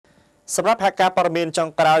សម្រាប់ហេតុការណ៍ព័ត៌មានចុង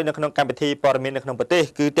ក្រោយនៅក្នុងកម្មវិធីព័ត៌មាននៅក្នុងប្រទេស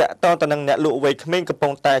គឺតាក់ទងទៅនឹងអ្នកលក់វ័យក្មេងកំពុ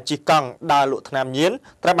ងតែជិះកង់ដើរលក់ថ្នាំញៀន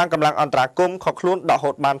ត្រូវបានកម្លាំងអន្តរាគមន៍ខកខ្លួនដកហូ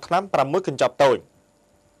តបានថ្នាំ6កញ្ចប់តូច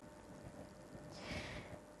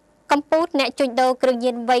កម្ពុជាអ្នកជួញដូរគ្រឿង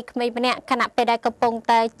ញៀនវ័យក្មេងម្នាក់ខណៈពេលដែលកំពុង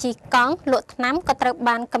តែជិះកង់លក់ថ្នាំក៏ត្រូវ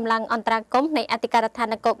បានកម្លាំងអន្តរាគមន៍នៃអធិការដ្ឋាន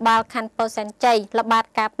នគរបាលខណ្ឌពោធិ៍សែនជ័យល្បាត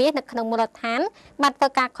ការពារនៅក្នុងមូលដ្ឋានបានធ្វើ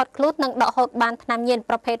ការខុតខ្លួននិងដកហូតបានថ្នាំញៀន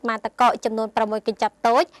ប្រភេទម៉ាតកកចំនួន6កញ្ចប់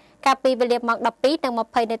តូចកាលពីវេលាម៉ោង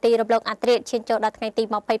 12:20 នាទីរំលងអធ្រាត្រឈានចូលដល់ថ្ងៃទី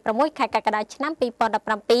26 ខែកក្កដាឆ្នាំ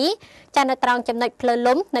 2017 ចានៅត្រង់ចំណុចផ្លូវ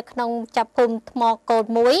លំនៅក្នុងចាប់ភូមិថ្មគោល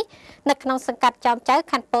1នៅក្នុងសង្កាត់ចោមចៅ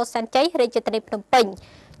ខណ្ឌពោធិ៍សែនជ័យរាជធានីភ្នំពេញ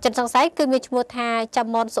ជនសង្ស័យគឺមានឈ្មោះថាចាំ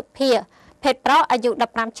មនសុភាភេទប្រុសអាយុ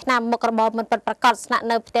15ឆ្នាំមុខរបរមិនពិតប្រាកដស្នាក់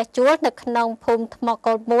នៅផ្ទះជួលនៅក្នុងភូមិថ្ម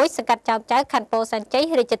គោល1សង្កាត់ចោមចៅខណ្ឌពោធិ៍សែនជ័យ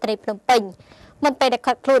រាជធានីភ្នំពេញមុនពេលដែល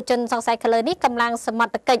ខាត់ខ្លួនជនសង្ស័យខាងលើនេះកម្លាំងសមត្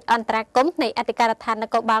ថកិច្ចអន្តរាគមន៍នៃអធិការដ្ឋានន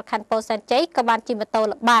គរបាលខណ្ឌពោធិ៍សែនជ័យក៏បានជិះម៉ូតូ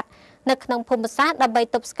ល្បាតនៅក្នុងភូមិសាស្ត្រដើម្បី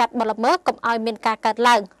ទប់ស្កាត់បទល្មើសកុំឲ្យមានការកើត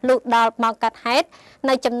ឡើងលុះដល់ម៉ោងកាត់ហេតុ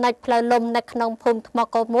នៅចំណុចផ្លូវលំនៅក្នុងភូមិថ្ម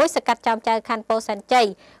គោល1សង្កាត់ចោមចៅខណ្ឌពោធិ៍សែនជ័យ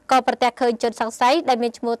ក៏ប្រទះឃើញជនសង្ស័យដែលមា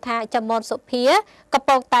នឈ្មោះថាចាំមនសុភាកំ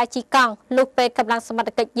ពុងតែជិះកង់លុះពេលកម្លាំងសមត្ថ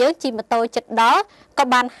កិច្ចយើងជិះម៉ូតូជិតដល់ក៏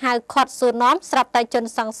បានហៅខាត់សួរនាំស្រាប់តែជន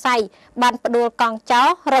សង្ស័យបានផ្ដួលកង់ចោល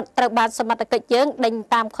រត់ត្រូវបានសមត្ថកិច្ចយើងដេញ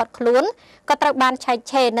តាមខាត់ខ្លួនក៏ត្រូវបានឆែក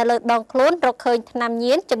ឆេរនៅលើដងខ្លួនរកឃើញថ្នាំ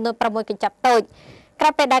ញៀនចំនួន6កញ្ចប់តូចក្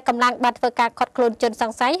រៅពីដែលកម្លាំងបានធ្វើការខាត់ខ្លួនជនស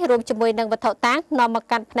ង្ស័យរួមជាមួយនឹងវត្ថុតាងនាំមក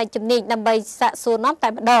កាន់ផ្នែកជំនាញដើម្បីសាកសួរនាំតែ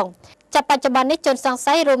ម្ដងចាប់បច្ចុប្បន្ននេះជនសង្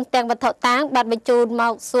ស័យរួមទាំងវត្ថុតាងបានបញ្ជូនម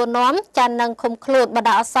កសួរនាំចាននឹងឃុំខ្លួនបណ្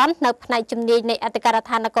ដោះអាសន្ននៅផ្នែកជំនាញនៃអធិការដ្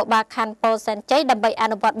ឋាននគរបាលខណ្ឌពោធិ៍សែនជ័យដើម្បីអ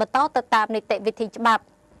នុវត្តបន្តទៅតាមនីតិវិធីច្បាប់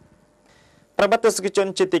ប្រិយមិត្តទស្សនិកជន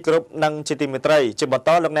ជាទីគោរពនិងជាទីមេត្រីជាបន្ត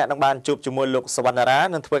លោកអ្នកនឹងបានជួបជាមួយលោកសវណ្ណារា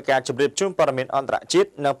នឹងធ្វើការជម្រាបជូនព័ត៌មានអន្តរជាតិ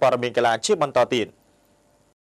និងព័ត៌មានកីឡាជាបន្តទៀត